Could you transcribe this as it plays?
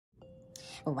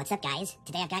Well, what's up, guys?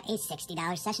 Today I've got a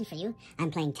 $60 session for you. I'm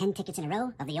playing 10 tickets in a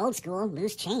row of the old school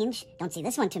loose change. Don't see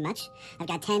this one too much. I've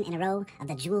got 10 in a row of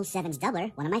the Jewel 7's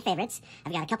doubler, one of my favorites.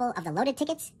 I've got a couple of the loaded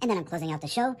tickets, and then I'm closing out the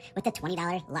show with the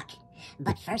 $20 luck.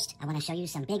 But first, I want to show you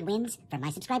some big wins for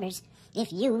my subscribers.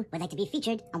 If you would like to be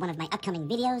featured on one of my upcoming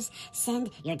videos,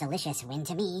 send your delicious win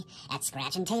to me at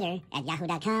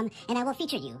scratchandtater@yahoo.com, and I will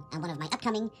feature you on one of my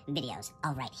upcoming videos.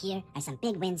 All right, here are some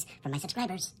big wins for my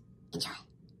subscribers. Enjoy.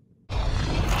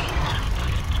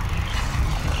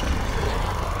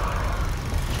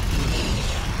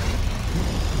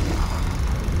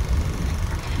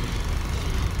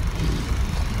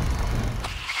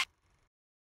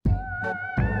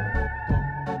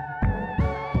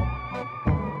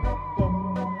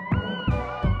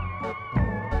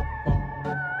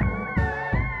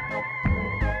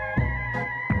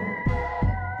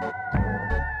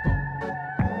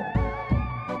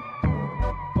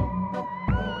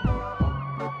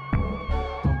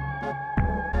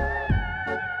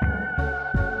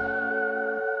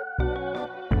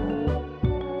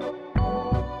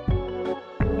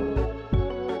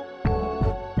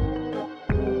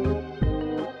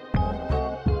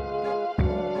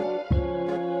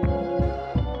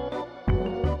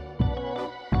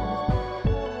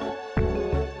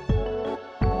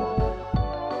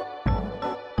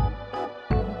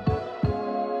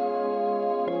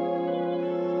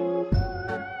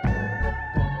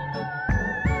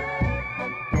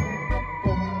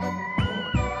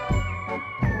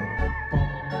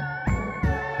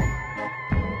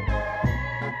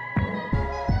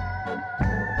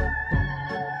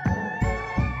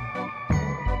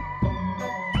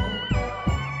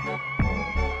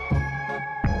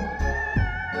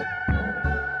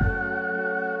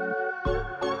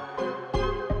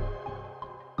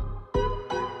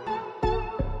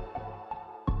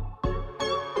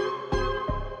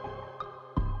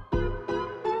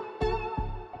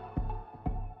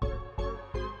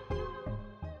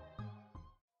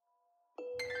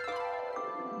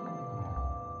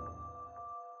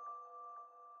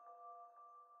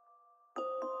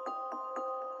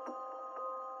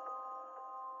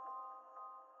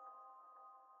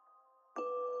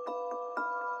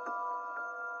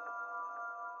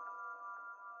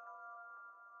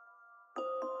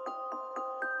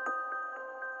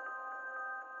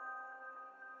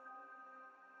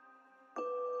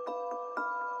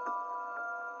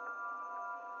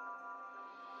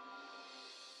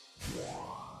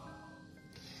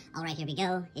 All right, here we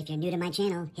go. If you're new to my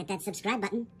channel, hit that subscribe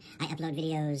button. I upload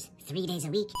videos 3 days a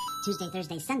week, Tuesday,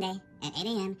 Thursday, Sunday at 8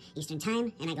 a.m. Eastern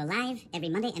Time, and I go live every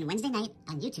Monday and Wednesday night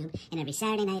on YouTube and every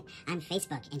Saturday night on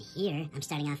Facebook. And here, I'm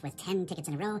starting off with 10 tickets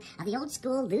in a row of the old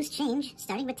school loose change,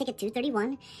 starting with ticket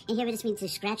 231. And here we just need to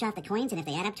scratch off the coins, and if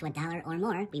they add up to $1 or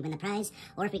more, we win the prize.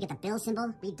 Or if we get the bill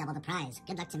symbol, we double the prize.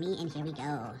 Good luck to me, and here we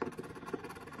go.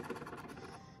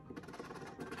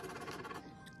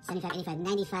 75, 85,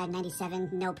 95, 97.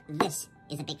 Nope, this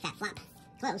is a big fat flop.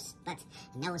 Close, but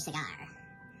no cigar.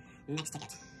 Next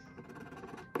ticket.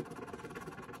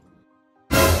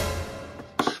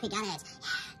 We got it.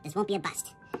 This won't be a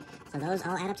bust. So those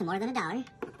all add up to more than $1.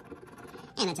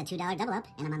 And it's a $2 double up,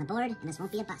 and I'm on the board, and this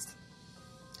won't be a bust.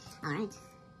 All right.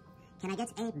 Can I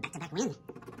get a back-to-back win?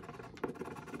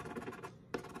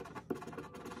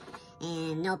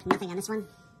 And nope, nothing on this one.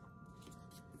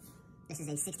 This is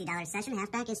a $60 session.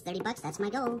 Halfback is $30. That's my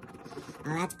goal.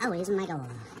 Well, that's always my goal.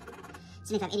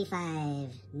 75,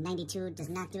 85, 92 does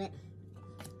not do it.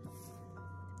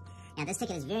 Yeah, this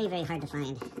ticket is very, very hard to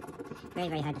find. Very,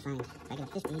 very hard to find. If I get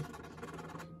a 50.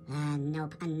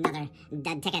 Nope. Another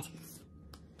dead ticket.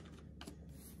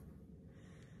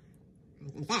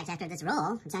 In fact, after this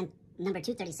roll, it's on number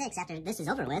 236. After this is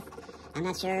over with, I'm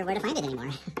not sure where to find it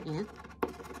anymore. You know?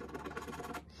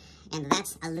 And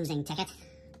that's a losing ticket.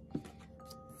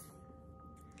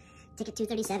 Ticket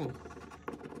 237.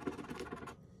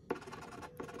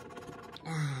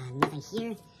 Nothing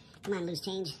here. Come on, loose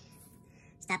change.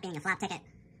 Stop being a flop ticket.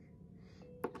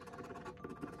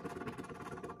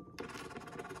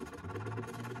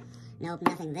 Nope,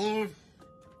 nothing there.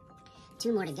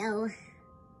 2 more to go.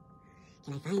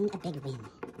 Can I find a big win?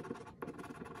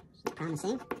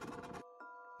 Promising.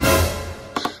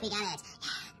 We got it.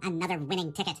 Another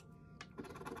winning ticket.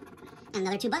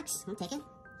 Another $2. I'll take it.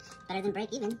 Better than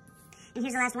break even. And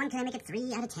here's the last one. Can I make it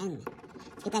 3 out of 10?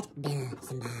 Let's get that bill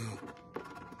symbol.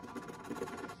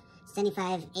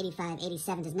 75, 85,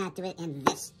 87 does not do it, and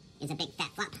this is a big fat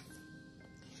flop.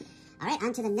 All right,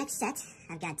 on to the next set.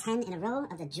 I've got 10 in a row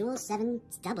of the Jewel 7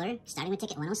 doubler, starting with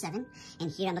ticket 107. And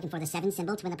here I'm looking for the 7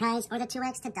 symbol to win the prize, or the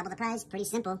 2X to double the prize. Pretty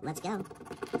simple. Let's go.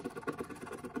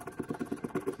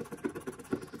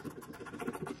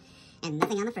 And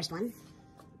nothing on the first one.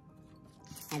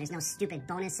 There's no stupid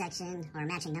bonus section or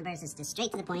matching numbers. It's just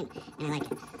straight to the point, and I like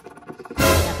it.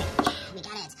 Okay, we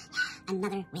got it.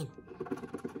 Another win.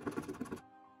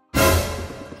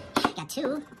 Got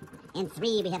 2 and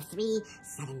 3. We have 3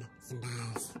 7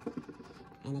 Simbas.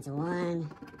 And it's 1,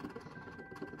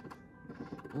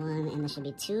 and this should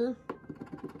be 2.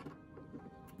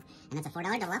 And that's a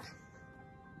 $4 double up.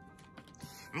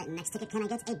 Alright, next ticket, can I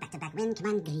get a back-to-back win? Come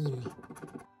on, green.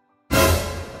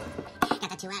 Got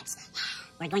the 2X.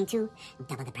 We're going to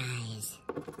double the prize.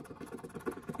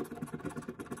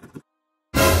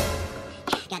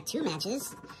 Got 2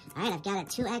 matches. Alright, I've got a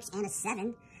 2X and a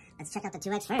 7. Let's check out the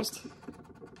 2X first.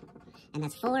 And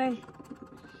that's 4.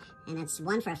 And that's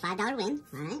 1 for a $5 win.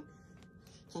 Alright.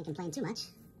 Can't complain too much.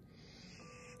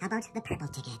 How about the purple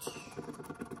ticket?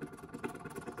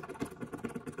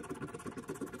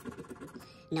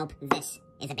 Nope, this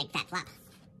is a big fat flop.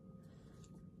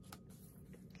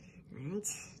 Alright,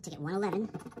 ticket 111.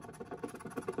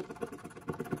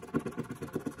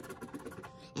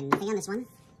 And nothing on this one.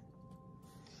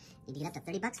 Need to get up to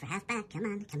 30 bucks for half back. Come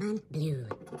on, blue.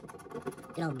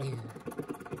 Good old blue.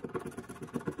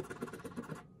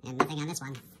 And nothing on this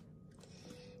one.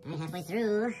 Alright, halfway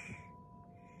through.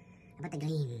 How about the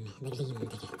green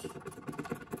ticket?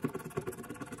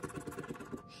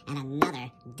 And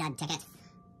another dud ticket.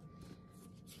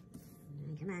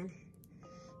 Come on.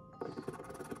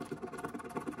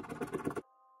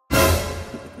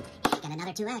 Got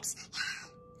another 2X.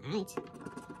 Alright.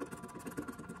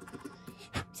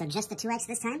 So just the 2X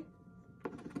this time.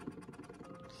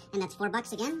 And that's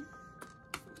 $4 again.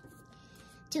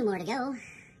 2 more to go.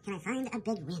 Can I find a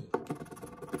big win?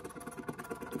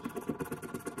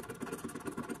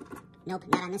 Nope,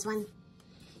 not on this one.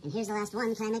 And here's the last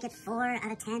one. Can I make it 4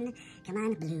 out of 10? Come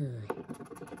on, blue.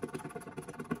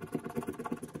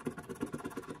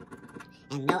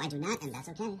 And no, I do not, and that's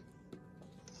okay.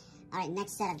 Alright,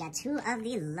 next set, I've got 2 of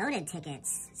the loaded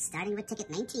tickets, starting with ticket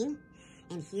 19.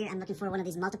 And here, I'm looking for one of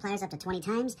these multipliers up to 20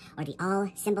 times, or the all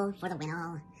symbol for the win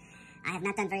all. I have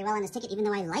not done very well on this ticket, even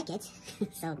though I like it.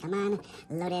 So, come on,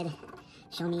 loaded,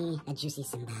 show me a juicy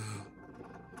Simba.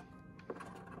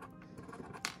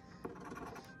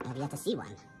 I've yet to see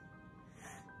one.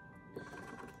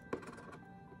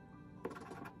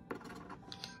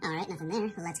 Alright, nothing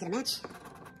there. Let's get a match.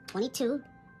 22.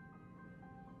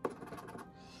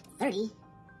 30.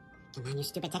 Come on, you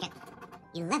stupid ticket.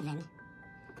 11.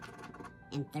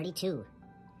 And 32.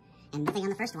 And nothing on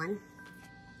the first one.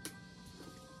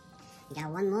 You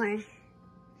got one more.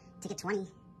 Ticket 20.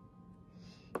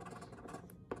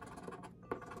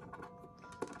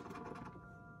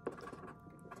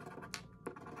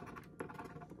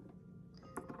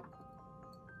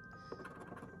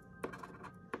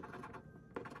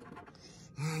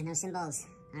 No symbols.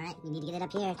 Alright, you need to get it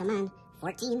up here. Come on.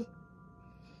 14.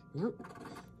 Nope.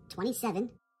 27.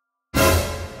 We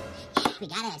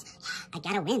got it. I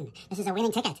got a win. This is a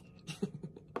winning ticket.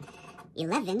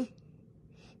 11.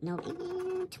 No,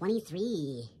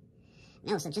 23.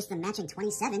 No, so just the matching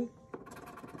 27.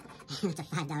 That's a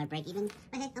 $5 break even.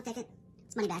 But hey, I'll take it.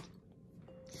 It's money back.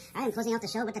 Alright, I'm closing out the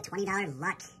show with the $20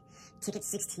 luck. Ticket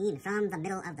 16 from the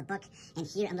middle of the book. And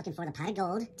here I'm looking for the pot of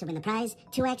gold to win the prize.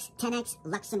 2x, 10x,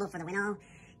 luck symbol for the win all.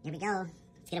 Here we go.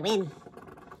 Let's get a win.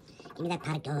 Give me that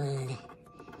pot of gold.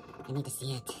 I need to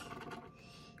see it.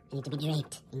 I need to be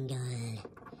draped in gold.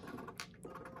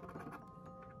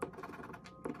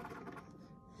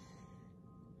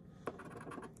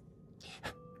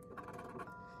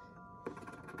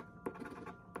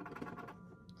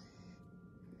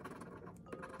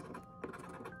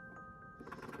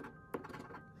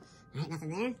 Alright, nothing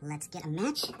there. Let's get a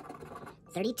match.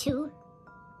 32.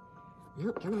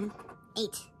 Nope, come on.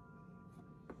 8.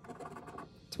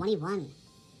 21.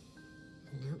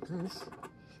 Nope, close.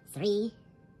 3.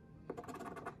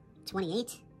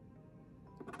 28.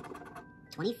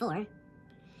 24.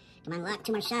 Come on, luck.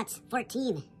 2 more shots.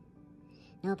 14.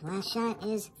 Nope, last shot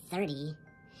is 30.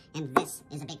 And this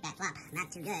is a big fat flop. Not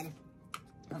too good.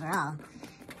 Overall,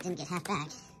 didn't get half back.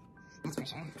 That's for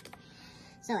sure.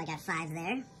 So I got 5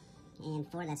 there. And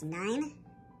 4, that's 9.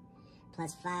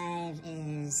 Plus 5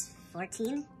 is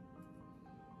 14.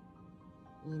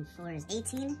 And 4 is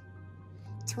 18.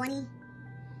 20.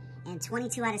 And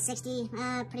 22 out of 60.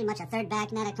 Pretty much a third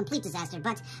back. Not a complete disaster,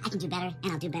 but I can do better,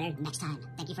 and I'll do better next time.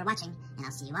 Thank you for watching, and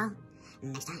I'll see you all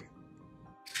next time.